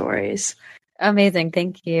my stories. Amazing.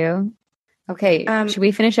 Thank you. Okay. Should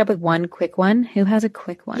we finish up with one quick one? Who has a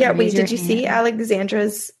quick one? Yeah. Wait, did you see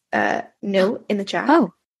Alexandra's note in the chat?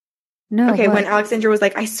 Oh, no. Okay. When Alexandra was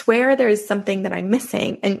like, I swear there's something that I'm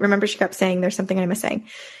missing. And remember, she kept saying there's something I'm missing.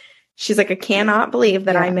 She's like, I cannot believe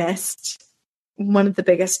that I missed one of the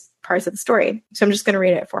biggest parts of the story. So I'm just going to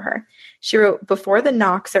read it for her. She wrote, before the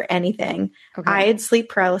knocks or anything, I had sleep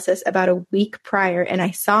paralysis about a week prior, and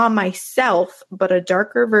I saw myself, but a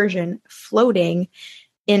darker version, floating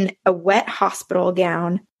in a wet hospital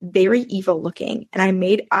gown, very evil looking. And I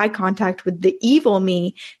made eye contact with the evil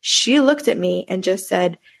me. She looked at me and just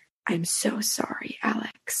said, I'm so sorry,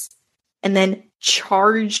 Alex. And then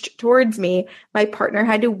charged towards me. My partner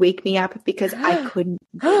had to wake me up because I couldn't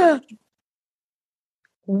breathe.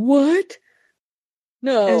 What?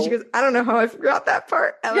 No. And she goes, I don't know how I forgot that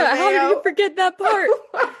part. Yeah, how did you forget that part?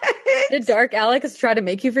 Did Dark Alex try to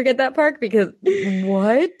make you forget that part? Because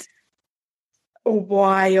what?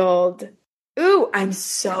 Wild. Ooh, I'm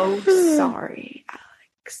so sorry,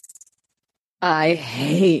 Alex. I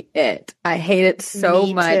hate it. I hate it so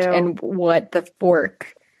much. Too. And what the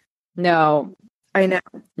fork? No. I know.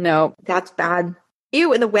 No. That's bad.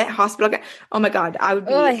 Ew, in the wet hospital. Oh my God. I would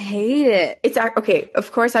be. Oh, I hate it. It's okay.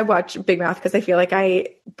 Of course I watch Big Mouth because I feel like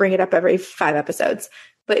I bring it up every 5 episodes,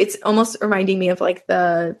 but it's almost reminding me of like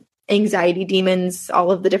the anxiety demons, all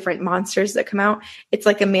of the different monsters that come out. It's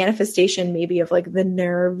like a manifestation maybe of like the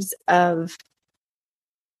nerves of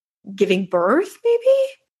giving birth,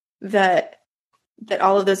 maybe that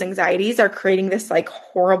all of those anxieties are creating this like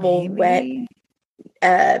horrible wet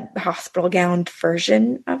hospital gowned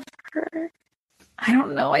version of her. I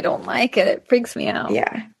don't know. I don't like it. It freaks me out.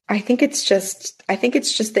 Yeah. I think it's just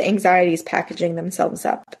the anxieties packaging themselves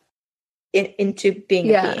up into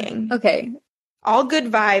being a being. Okay. All good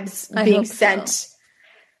vibes being sent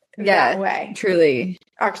that way. Truly.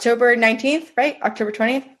 October 19th, right? October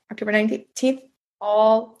 20th, October 19th,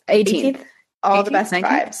 all 18th. All the 18th, best 19th?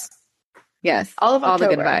 vibes. Yes. All of all the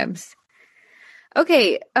good October. vibes.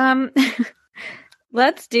 Okay.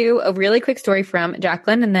 Let's do a really quick story from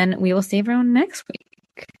Jacqueline, and then we will see everyone next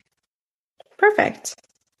week. Perfect.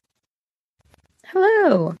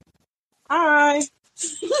 Hello. Hi.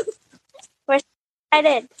 We're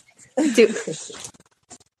excited.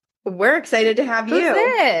 We're excited to have Who's you.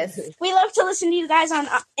 this? We love to listen to you guys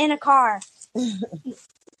in a car.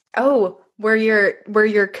 Oh, we're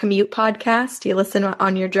your commute podcast. Do you listen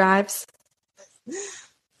on your drives?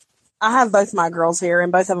 I have both my girls here,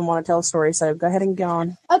 and both of them want to tell a story, so go ahead and go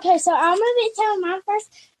on. Okay, so I'm gonna be telling mine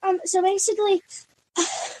first. So basically,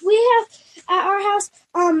 we have at our house,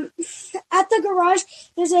 at the garage,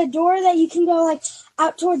 there's a door that you can go like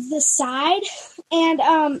out towards the side, and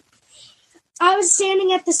I was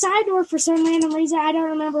standing at the side door for some random reason. I don't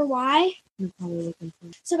remember why.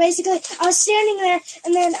 So basically, I was standing there,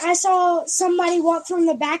 and then I saw somebody walk from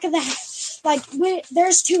the back of the house. Like,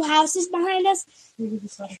 there's two houses behind us, and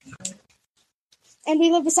we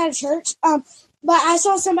live beside a church. But I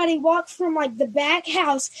saw somebody walk from like the back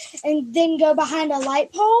house and then go behind a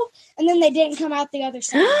light pole, and then they didn't come out the other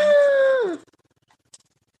side.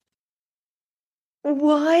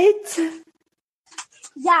 What?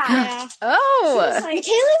 Yeah. Oh. Like,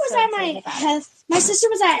 Kaylee was at my sister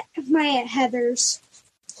was at my Heather's.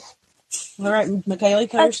 All right, Michaela,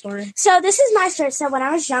 tell your story. So this is my story. So when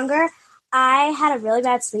I was younger, I had a really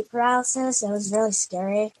bad sleep paralysis. It was really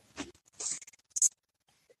scary.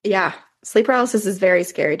 Yeah. Sleep paralysis is very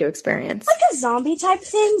scary to experience. Like a zombie type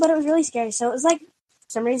thing, but it was really scary. So it was like, for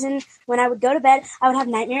some reason, when I would go to bed, I would have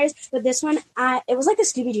nightmares. But this one, it was like a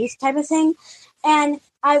Scooby-Doo type of thing. And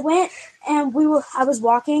I went and I was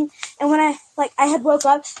walking, and when I had woke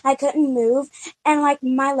up, I couldn't move, and like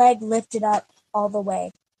my leg lifted up all the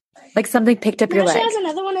way. Like something picked up your leg. She has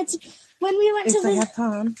another one. It's when we went If to they the. have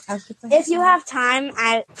time. If you have time,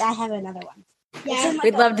 I have another one. Yeah,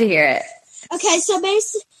 We'd love to hear it. Okay, so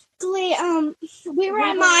basically, we were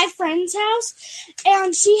at my friend's house,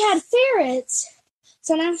 and she had ferrets.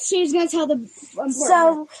 So now she's gonna tell the important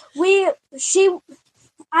part.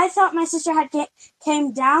 I thought my sister had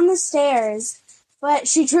came down the stairs, but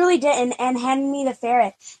she truly didn't, and handed me the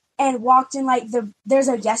ferret and walked in there's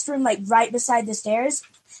a guest room like right beside the stairs.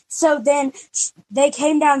 So then they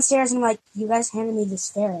came downstairs and like, you guys handed me this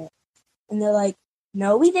ferret, and they're like,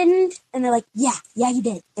 no, we didn't, and they're like, yeah, you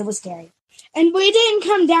did. It was scary. And we didn't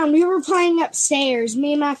come down. We were playing upstairs.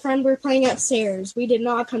 Me and my friend were playing upstairs. We did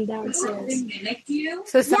not come downstairs. Something mimicked you?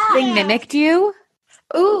 So something mimicked you?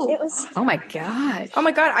 Ooh. It was. Oh my god. Oh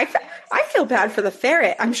my god. I feel bad for the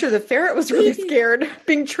ferret. I'm sure the ferret was really scared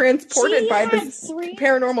being transported by this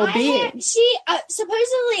paranormal being.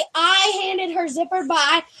 Supposedly I handed her zipper,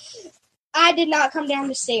 but I did not come down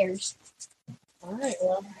the stairs. All right,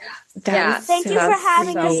 well. Thank you for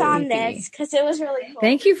having us on this, because it was really cool.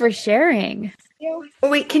 Thank you for sharing. Oh,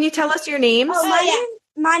 wait, can you tell us your names?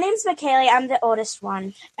 My name's Michaela. I'm the oldest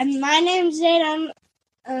one. And my name's Jade. I'm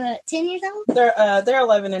 10 years old. They're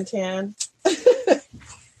 11 and 10.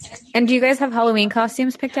 And do you guys have Halloween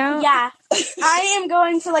costumes picked out? Yeah. I am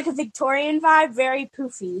going for like a Victorian vibe, very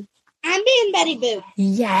poofy. I'm being Betty Boop.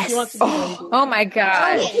 Yes. Oh my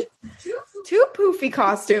god. Oh, two poofy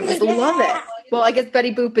costumes. Love it. Well, I guess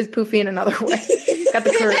Betty Boop is poofy in another way. Got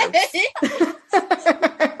the curves.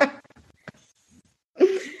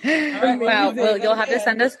 Wow. Well, you'll have to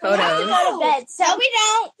send us photos. Go to bed. So we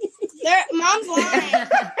don't. Mom's lying.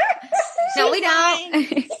 No, we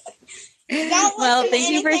don't. Well, thank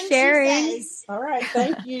you for sharing. All right,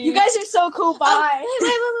 thank you. You guys are so cool. Bye.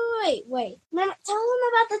 Wait. Remember, tell them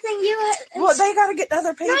about the thing you had. Well, they got to get to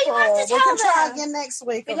other people. No, you have to tell we can try them. again next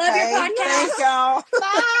week, We okay? love your podcast. Thank y'all.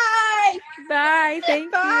 Bye. Bye.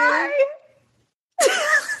 Thank you.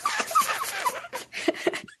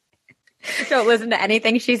 Don't listen to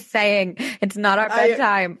anything she's saying. It's not our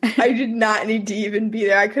bedtime. I did not need to even be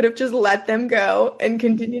there. I could have just let them go and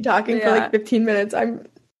continue talking for like 15 minutes. I'm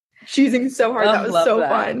cheesing so hard. That was so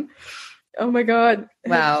fun. Oh my god.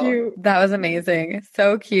 Wow. Cute. That was amazing.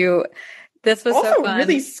 So cute. This was also so fun.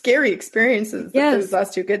 really scary experiences that those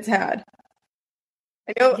last two kids had.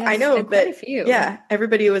 I know that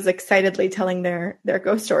everybody was excitedly telling their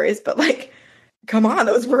ghost stories, but like, come on,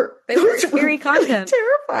 those were scary content.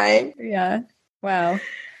 Terrifying. Yeah. Wow.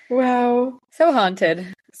 So haunted.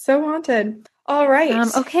 All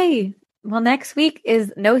right. Okay. Well, next week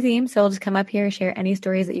is no theme, so I'll just come up here and share any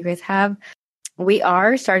stories that you guys have. We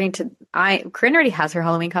are starting to. Corinne already has her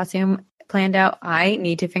Halloween costume planned out. I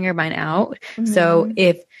need to figure mine out. Mm-hmm. So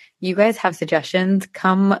if you guys have suggestions,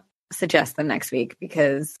 come suggest them next week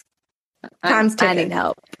because Time's I ticking. need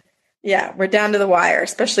help. Yeah, we're down to the wire,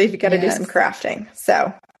 especially if you got to do Yes. some crafting.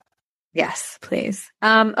 So, Yes, please.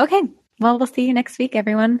 Okay. Well, we'll see you next week,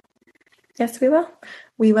 everyone. yes, we will.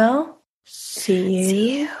 We will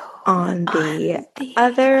see you on the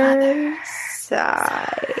other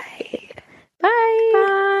side.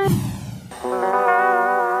 Bye.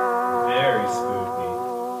 Very spooky.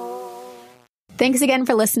 Thanks again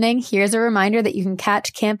for listening. Here's a reminder that you can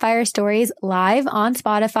catch Campfire Stories live on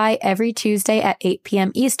Spotify every Tuesday at 8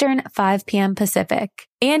 p.m. Eastern, 5 p.m. Pacific.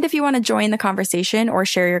 And if you want to join the conversation or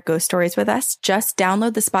share your ghost stories with us, just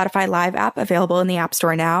download the Spotify Live app available in the App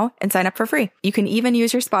Store now and sign up for free. You can even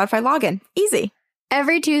use your Spotify login. Easy.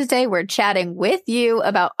 Every Tuesday, we're chatting with you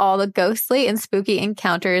about all the ghostly and spooky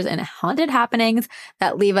encounters and haunted happenings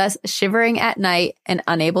that leave us shivering at night and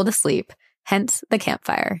unable to sleep, hence the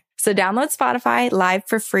campfire. So download Spotify Live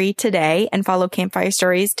for free today and follow Campfire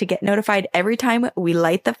Stories to get notified every time we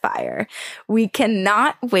light the fire. We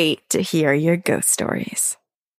cannot wait to hear your ghost stories.